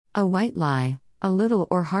A white lie, a little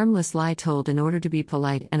or harmless lie told in order to be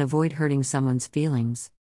polite and avoid hurting someone's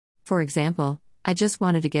feelings. For example, I just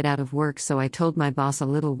wanted to get out of work, so I told my boss a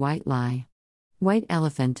little white lie. White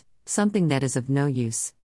elephant, something that is of no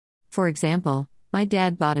use. For example, my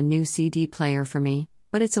dad bought a new CD player for me,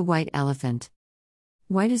 but it's a white elephant.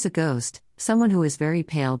 White is a ghost, someone who is very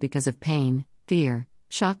pale because of pain, fear,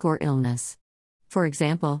 shock, or illness. For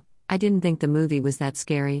example, I didn't think the movie was that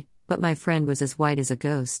scary, but my friend was as white as a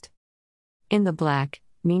ghost. In the black,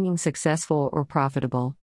 meaning successful or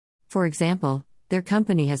profitable. For example, their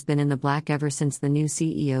company has been in the black ever since the new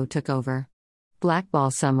CEO took over. Blackball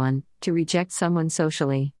someone, to reject someone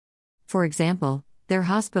socially. For example, their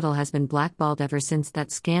hospital has been blackballed ever since that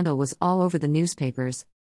scandal was all over the newspapers.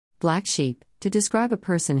 Black sheep, to describe a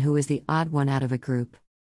person who is the odd one out of a group.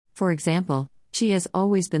 For example, she has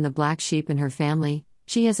always been the black sheep in her family,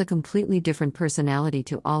 she has a completely different personality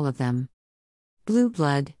to all of them. Blue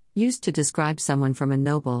blood, used to describe someone from a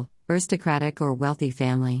noble, aristocratic, or wealthy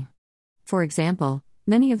family. For example,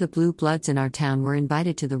 many of the blue bloods in our town were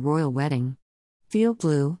invited to the royal wedding. Feel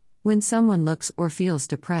blue, when someone looks or feels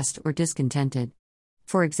depressed or discontented.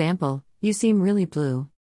 For example, you seem really blue.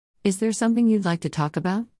 Is there something you'd like to talk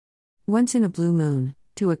about? Once in a blue moon,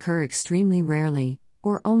 to occur extremely rarely,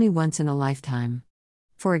 or only once in a lifetime.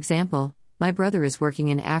 For example, my brother is working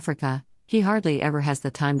in Africa, he hardly ever has the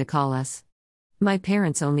time to call us. My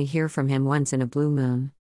parents only hear from him once in a blue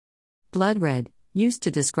moon. Blood red, used to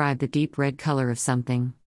describe the deep red color of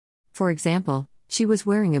something. For example, she was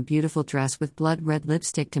wearing a beautiful dress with blood red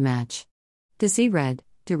lipstick to match. To see red,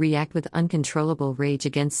 to react with uncontrollable rage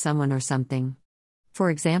against someone or something. For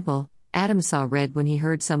example, Adam saw red when he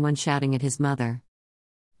heard someone shouting at his mother.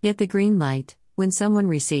 Get the green light, when someone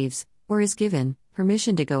receives, or is given,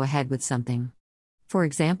 permission to go ahead with something. For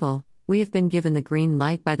example, we have been given the green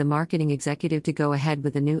light by the marketing executive to go ahead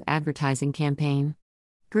with a new advertising campaign.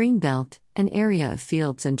 Green belt, an area of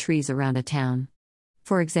fields and trees around a town.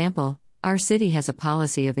 For example, our city has a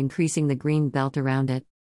policy of increasing the green belt around it.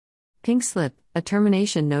 Pink slip, a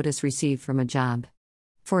termination notice received from a job.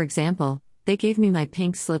 For example, they gave me my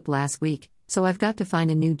pink slip last week, so I've got to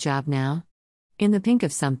find a new job now. In the pink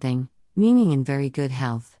of something, meaning in very good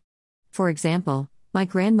health. For example, my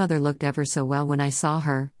grandmother looked ever so well when I saw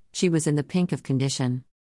her, she was in the pink of condition.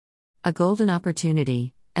 A golden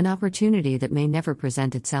opportunity, an opportunity that may never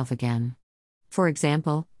present itself again. For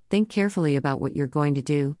example, think carefully about what you're going to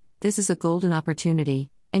do, this is a golden opportunity,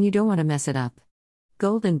 and you don't want to mess it up.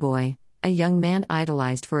 Golden boy, a young man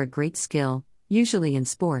idolized for a great skill, usually in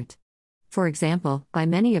sport. For example, by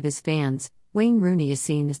many of his fans, Wayne Rooney is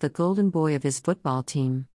seen as the golden boy of his football team.